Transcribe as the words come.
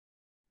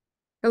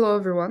Hello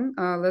everyone.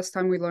 Last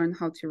time we learned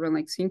how to run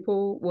like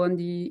simple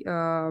 1D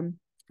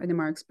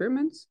NMR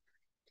experiments.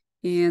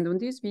 And on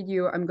this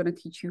video, I'm going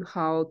to teach you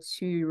how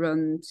to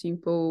run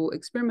simple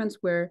experiments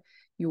where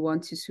you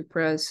want to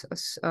suppress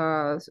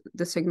the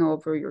signal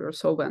over your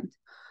solvent.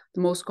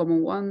 The most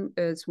common one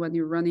is when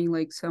you're running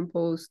like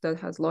samples that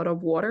has a lot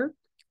of water,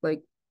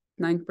 like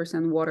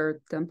 9% water,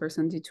 10%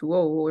 D2O,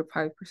 or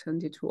 5%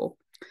 D2O.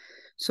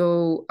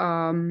 So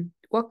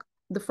what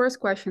the first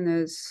question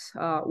is,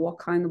 what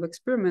kind of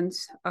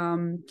experiments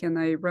can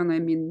I run? I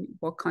mean,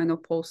 what kind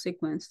of pulse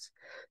sequence?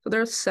 So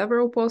there are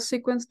several pulse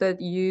sequence that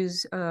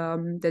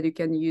that you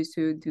can use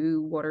to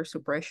do water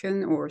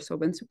suppression or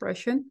solvent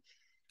suppression.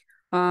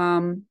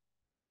 Um,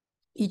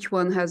 each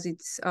one has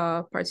its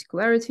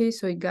particularity,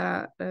 so you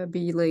gotta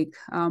be like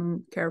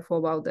careful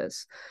about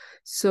this.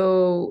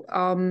 So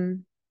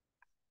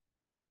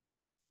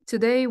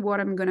today, what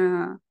I'm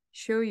gonna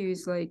show you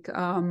is like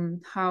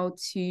um, how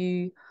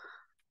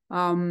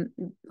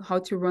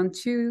to run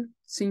two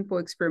simple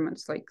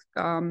experiments. Like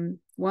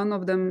one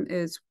of them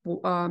is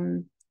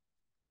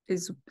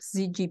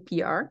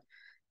zgpr.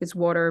 It's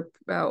water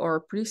or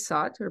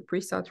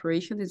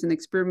pre-saturation is an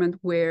experiment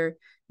where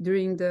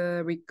during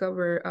the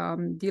recover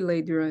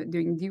delay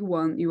during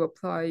D1 you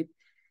apply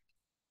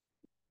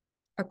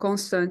a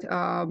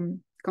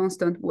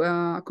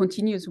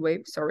continuous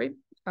wave. Sorry.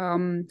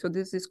 So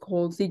this is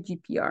called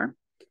zgpr.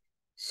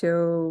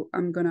 So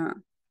I'm gonna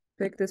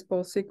pick this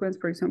pulse sequence.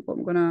 For example,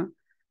 I'm gonna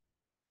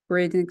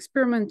create an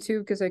experiment too,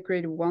 because I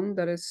created one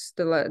that is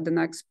the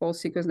next pulse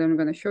sequence that I'm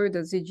going to show you, the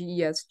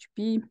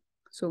zgesgp.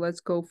 So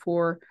let's go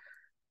for,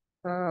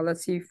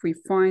 let's see if we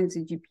find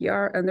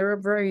zgpr. And there are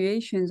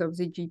variations of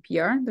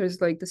zgpr.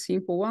 There's like the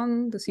simple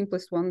one, the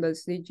simplest one,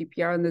 that's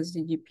zgpr, and there's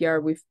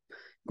zgpr with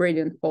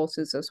gradient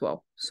pulses as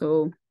well.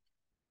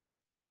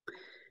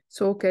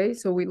 Okay,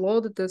 so we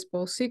loaded this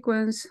pulse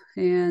sequence,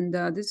 and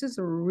this is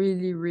a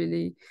really,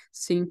 really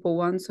simple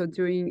one. So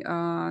during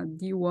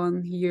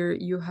D1 here,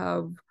 you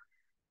have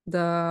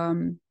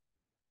the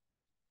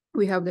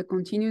we have the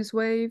continuous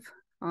wave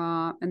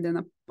and then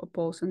a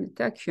pulse and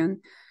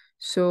detection.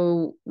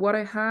 So what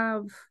I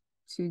have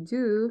to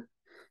do,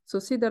 so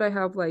see that I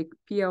have like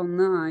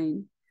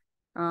PL9.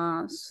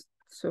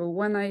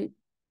 So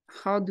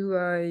how do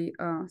I,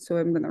 so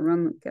I'm gonna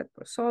run get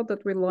result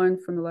that we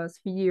learned from the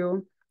last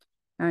video.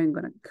 I'm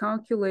gonna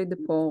calculate the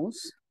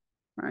pulse,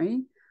 right?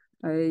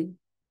 I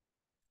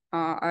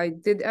I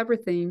did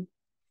everything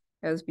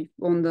as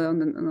before on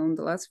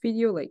the last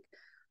video, like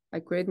I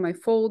create my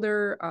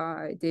folder.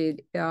 I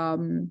did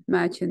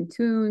match and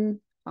tune.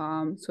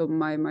 So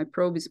my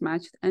probe is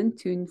matched and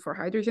tuned for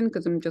hydrogen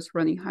because I'm just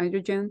running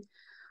hydrogen.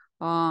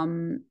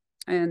 Um,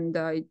 and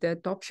I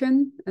did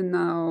option, and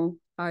now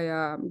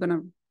I'm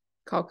gonna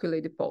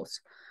calculate the pulse.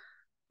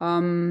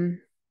 So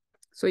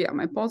yeah,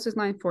 my pulse is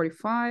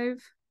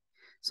 945.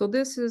 So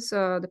this is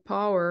the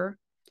power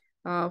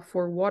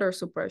for water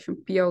suppression,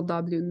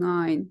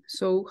 PLW9.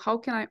 So how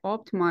can I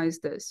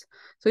optimize this?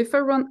 So if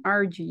I run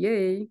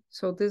RGA,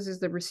 so this is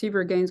the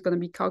receiver gain is going to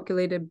be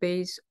calculated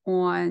based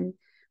on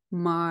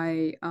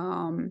my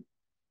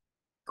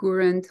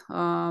current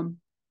power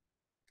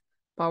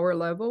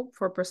level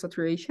for per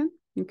saturation.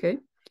 Okay.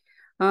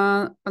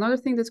 Another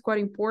thing that's quite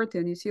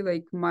important, you see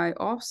like my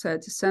offset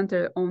is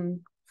centered on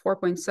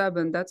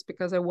 4.7. That's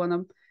because I want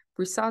to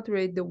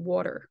resaturate the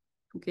water.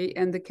 Okay.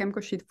 And the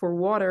chemical sheet for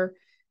water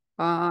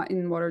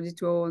in water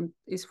D2O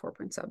is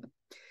 4.7.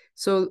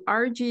 So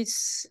RG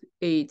is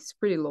 8. It's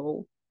pretty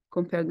low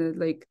compared to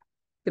like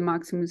the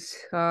maximum is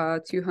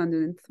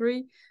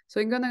 203.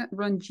 So I'm gonna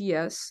run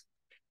GS,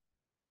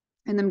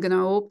 and I'm gonna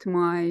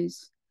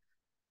optimize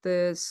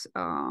this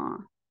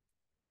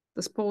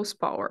this pulse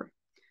power.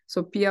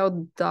 So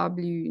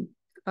PLDB9.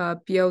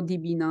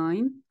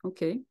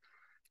 Okay.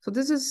 So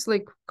this is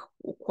like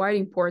quite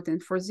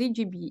important for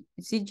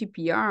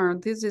ZGPR.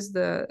 This is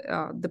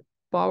the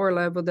power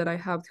level that I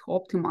have to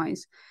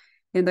optimize.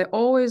 And I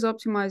always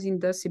optimize in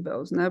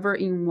decibels, never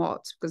in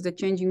watts, because the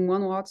change in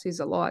 1 watts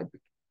is a lot.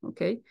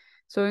 Okay.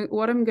 So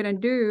what I'm gonna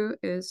do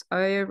is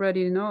I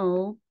already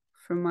know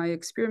from my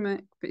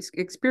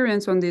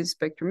experience on this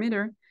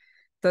spectrometer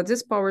that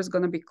this power is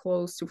gonna be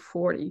close to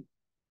 40,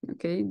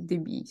 okay,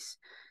 dBs.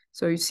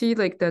 So you see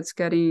like that's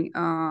getting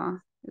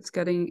it's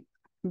getting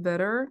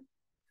better.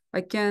 I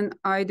can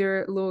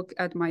either look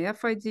at my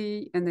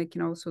FID, and I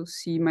can also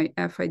see my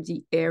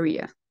FID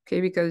area,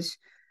 okay, because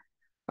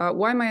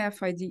why my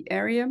FID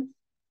area?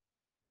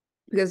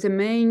 Because the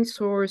main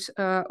source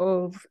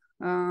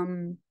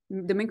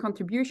the main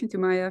contribution to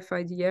my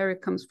FID area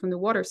comes from the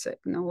water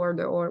signal or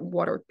the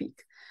water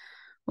peak.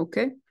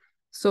 Okay,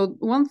 so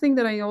one thing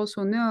that I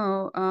also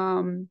know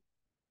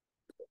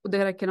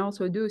that I can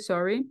also do,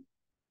 sorry,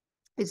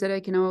 is that I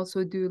can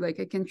also do like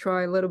I can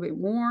try a little bit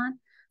more.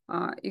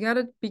 You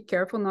gotta be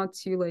careful not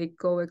to like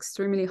go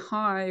extremely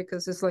high,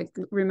 because it's like,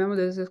 remember,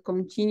 this is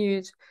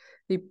continuous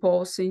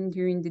pulsing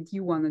during the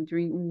D1 and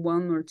during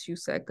 1 or 2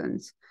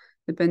 seconds,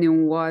 depending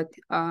on what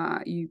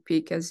you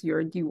pick as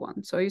your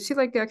D1. So you see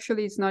like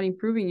actually it's not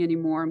improving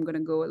anymore. I'm gonna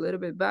go a little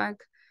bit back,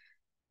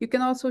 You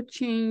can also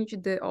change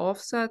the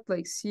offset,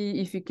 like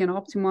see if you can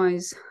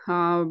optimize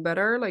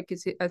better, like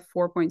it's at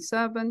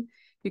 4.7.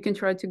 You can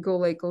try to go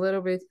like a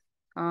little bit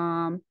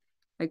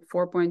like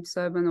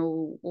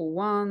 4.701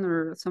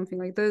 or something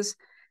like this.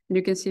 And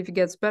you can see if it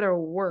gets better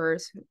or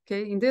worse.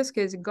 Okay, in this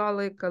case, it got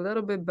like a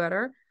little bit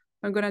better.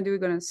 What I'm gonna do,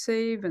 gonna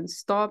save and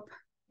stop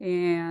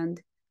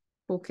and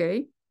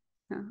okay.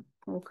 Yeah,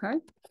 okay.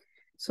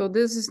 So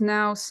this is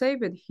now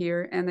saved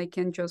here and I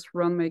can just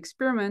run my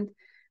experiment.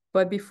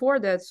 But before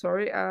that,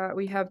 sorry,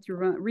 we have to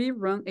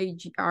rerun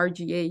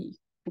RGA.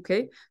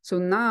 Okay, so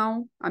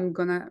now I'm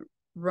gonna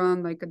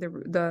run like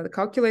the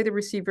calculated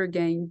receiver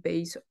gain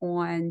based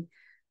on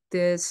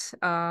this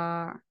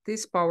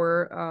this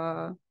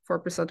power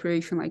for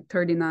saturation like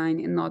 39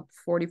 and not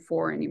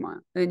 44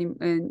 anymore.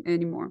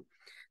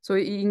 So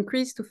it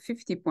increased to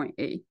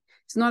 50.8.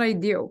 It's not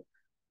ideal,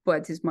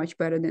 but it's much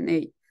better than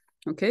 8.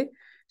 Okay,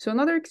 so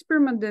another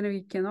experiment that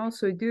we can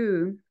also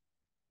do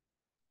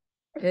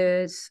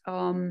is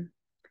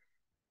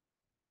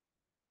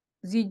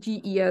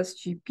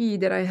zgesgp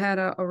that I had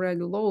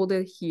already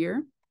loaded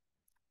here.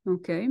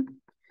 Okay,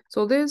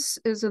 so this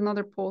is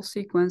another pulse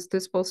sequence.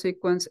 This pulse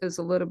sequence is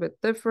a little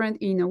bit different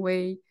in a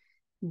way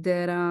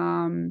that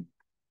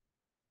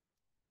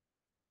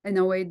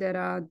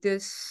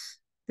this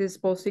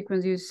pulse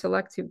sequence uses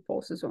selective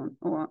pulses on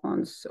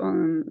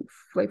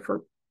like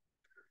for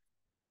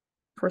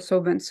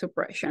solvent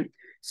suppression.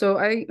 So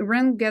I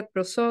ran get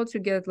prosol to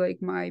get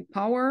like my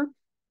power.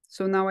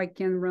 So now I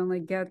can run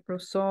like get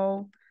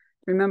prosol.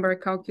 Remember, I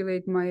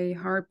calculate my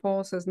hard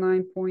pulse as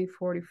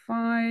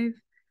 9.45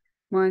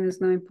 minus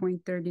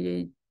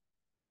 9.38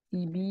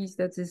 dBs.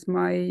 That is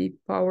my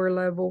power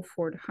level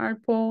for the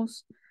hard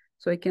pulse.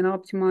 So I can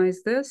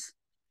optimize this.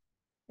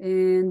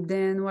 And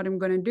then what I'm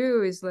gonna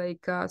do is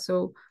like,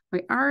 so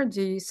my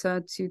RG is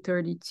set to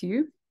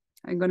 32.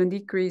 I'm gonna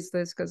decrease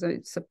this because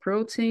it's a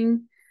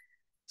protein.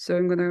 So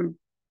I'm gonna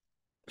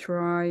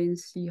try and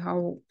see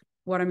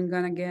what I'm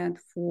gonna get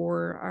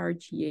for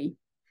RGA.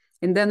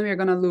 And then we're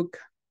gonna look,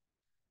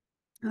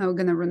 we're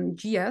gonna run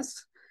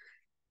GS.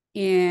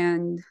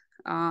 And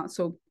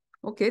so,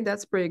 okay,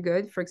 that's pretty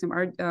good. For example,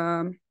 our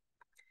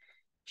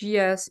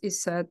GS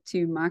is set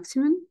to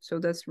maximum, so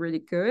that's really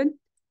good.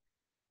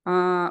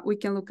 We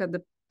can look at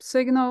the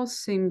signal,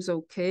 seems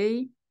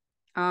okay.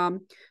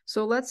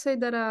 So let's say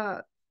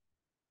that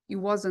it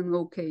wasn't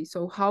okay.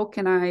 So how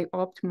can I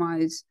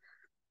optimize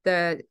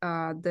that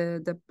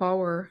the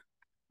power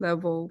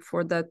level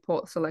for that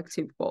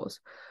selective pulse?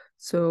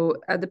 So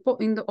at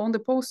on the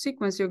pulse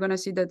sequence, you're gonna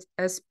see that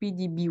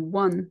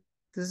SPDB1.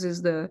 This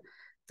is the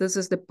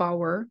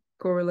power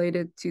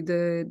correlated to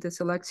the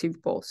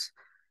selective pulse.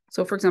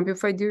 So for example,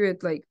 if I do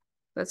it like,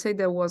 let's say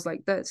that was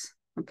like this,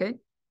 okay?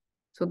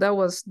 So that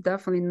was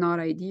definitely not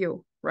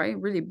ideal, right?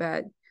 Really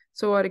bad.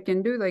 So what I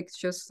can do, like,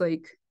 just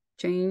like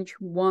change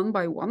one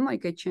by one,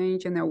 like I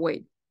change and I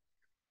wait.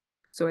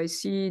 So I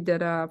see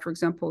that, for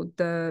example,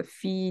 the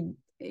feed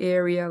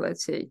area,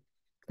 let's see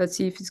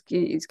if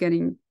it's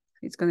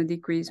gonna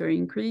decrease or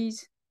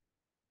increase.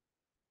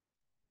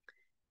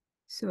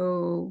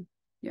 So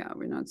yeah,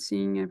 we're not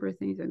seeing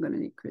everything. So I'm gonna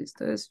decrease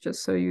this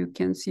just so you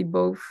can see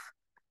both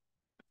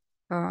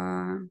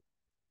the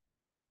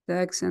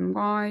X and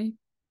Y.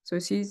 So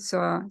see, it's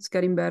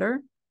getting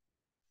better.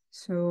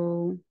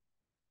 So,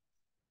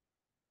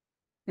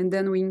 and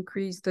then we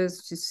increase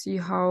this to see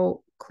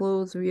how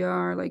close we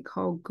are, like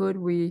how good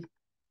we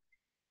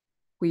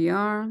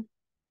are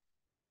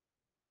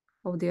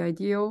of the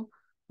ideal.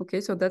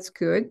 Okay, so that's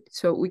good.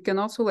 So we can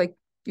also like,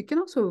 you can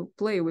also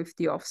play with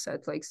the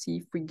offset, like see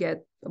if we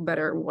get a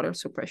better water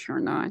suppression or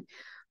not,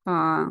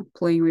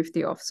 playing with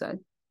the offset.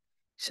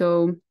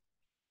 So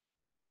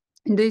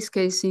in this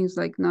case, seems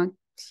like not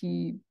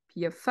to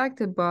be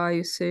affected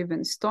by save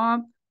and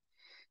stop.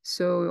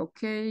 So,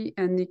 okay,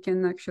 and you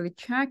can actually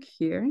check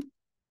here.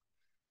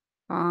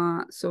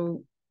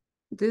 So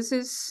this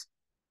is,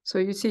 so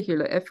you see here,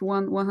 like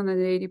F1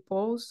 180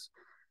 poles,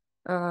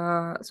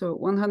 so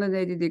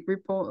 180-degree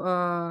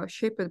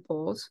shaped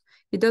poles.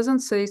 It doesn't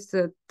say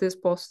that this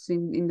pulse is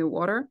in the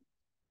water,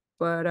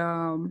 but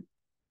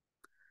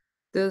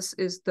this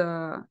is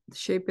the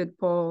shaped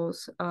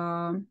poles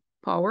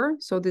power.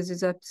 So this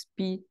is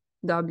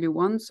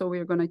SPW1. So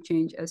we're gonna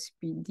change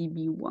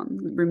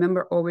SPDB1.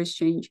 Remember, always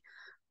change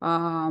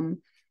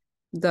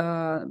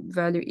the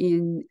value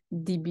in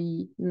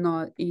dB,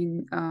 not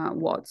in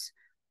watts.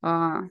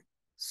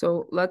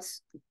 So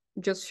let's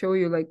just show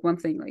you like one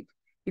thing. Like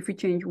if we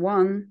change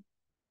 1,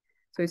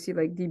 so you see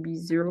like dB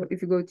 0.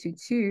 If you go to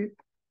 2,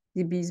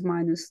 dB is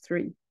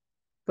 -3.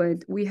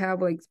 But we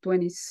have like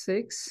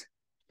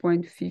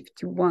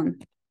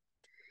 26.51.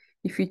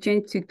 If you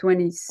change to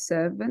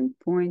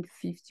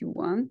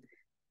 27.51,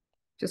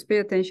 just pay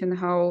attention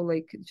how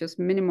like just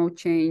minimal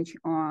change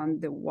on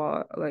the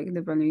watt, like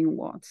the value in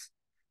watts.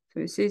 So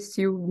it says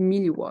still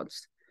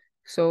milliwatts.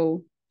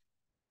 So,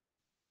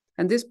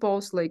 and this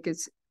pulse, like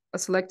it's a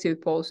selective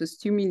pulse, it's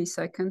 2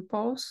 millisecond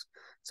pulse.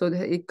 So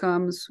that it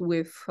comes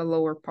with a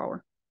lower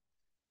power.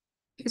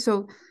 Okay,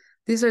 so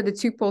these are the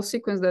two pole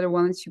sequence that I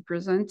wanted to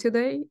present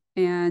today,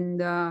 and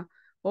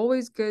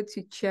always good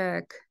to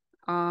check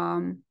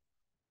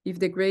if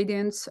the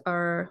gradients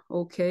are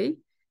okay.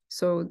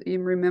 So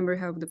you remember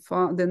have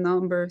the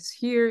numbers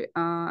here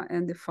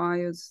and the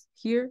files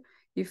here.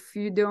 If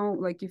you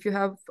don't, like if you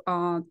have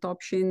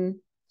top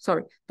spin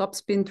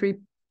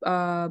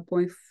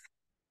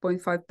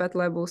 3.5 pet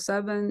level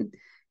 7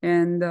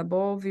 and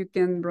above, you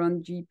can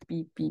run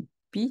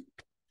GPPP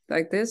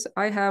like this.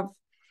 I have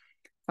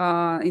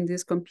in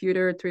this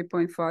computer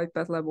 3.5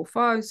 pet level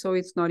 5, so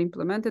it's not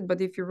implemented. But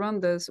if you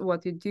run this,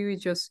 what you do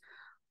is just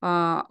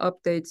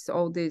updates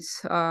all these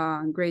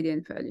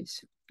gradient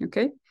values.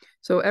 Okay,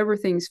 so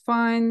everything's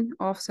fine.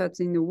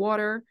 Offsets in the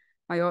water.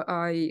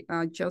 I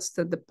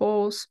adjusted the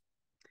poles.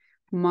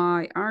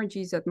 My RG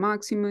is at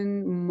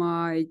maximum.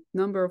 My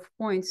number of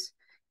points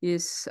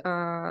is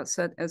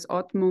set as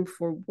optimum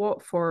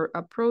for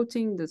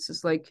approaching. This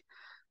is like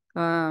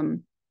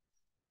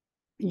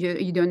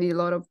you don't need a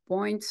lot of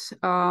points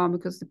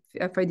because the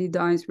FID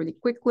dies really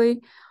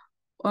quickly.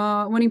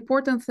 One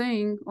important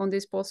thing on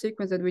this pulse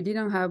sequence that we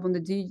didn't have on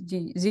the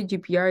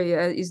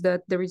zgpr is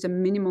that there is a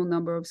minimal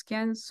number of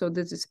scans. So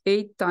this is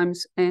 8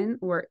 times n,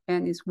 where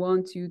n is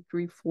 1, 2,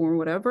 3, 4,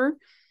 whatever.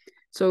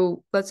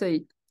 So let's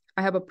say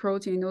I have a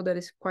protein, I know that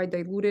is quite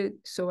diluted,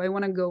 so I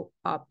want to go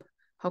up.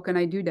 How can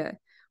I do that?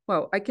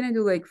 Well, I can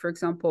do, like, for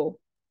example,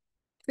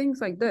 things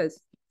like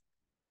this.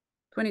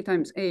 20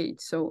 times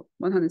 8, so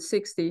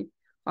 160.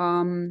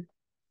 Let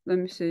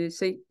me say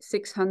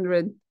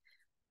 600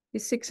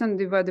 is 600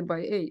 divided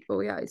by 8. Oh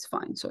yeah, it's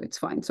fine. So it's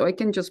fine. So I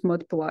can just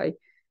multiply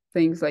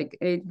things like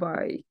 8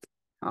 by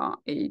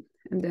 8,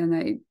 and then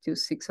I do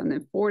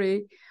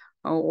 640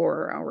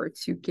 or our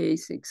 2K,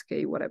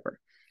 6K, whatever.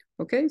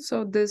 Okay,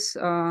 so this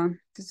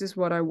is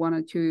what I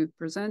wanted to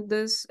present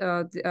this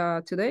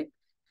today,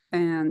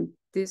 and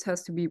this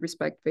has to be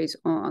respect based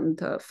on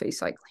the phase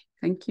cycling.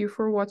 Thank you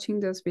for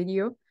watching this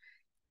video,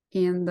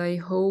 and I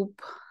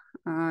hope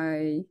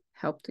I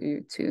helped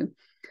you to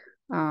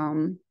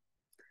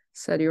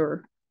set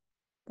your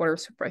water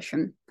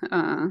suppression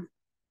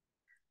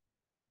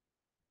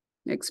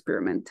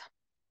experiment.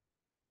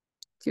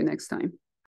 See you next time.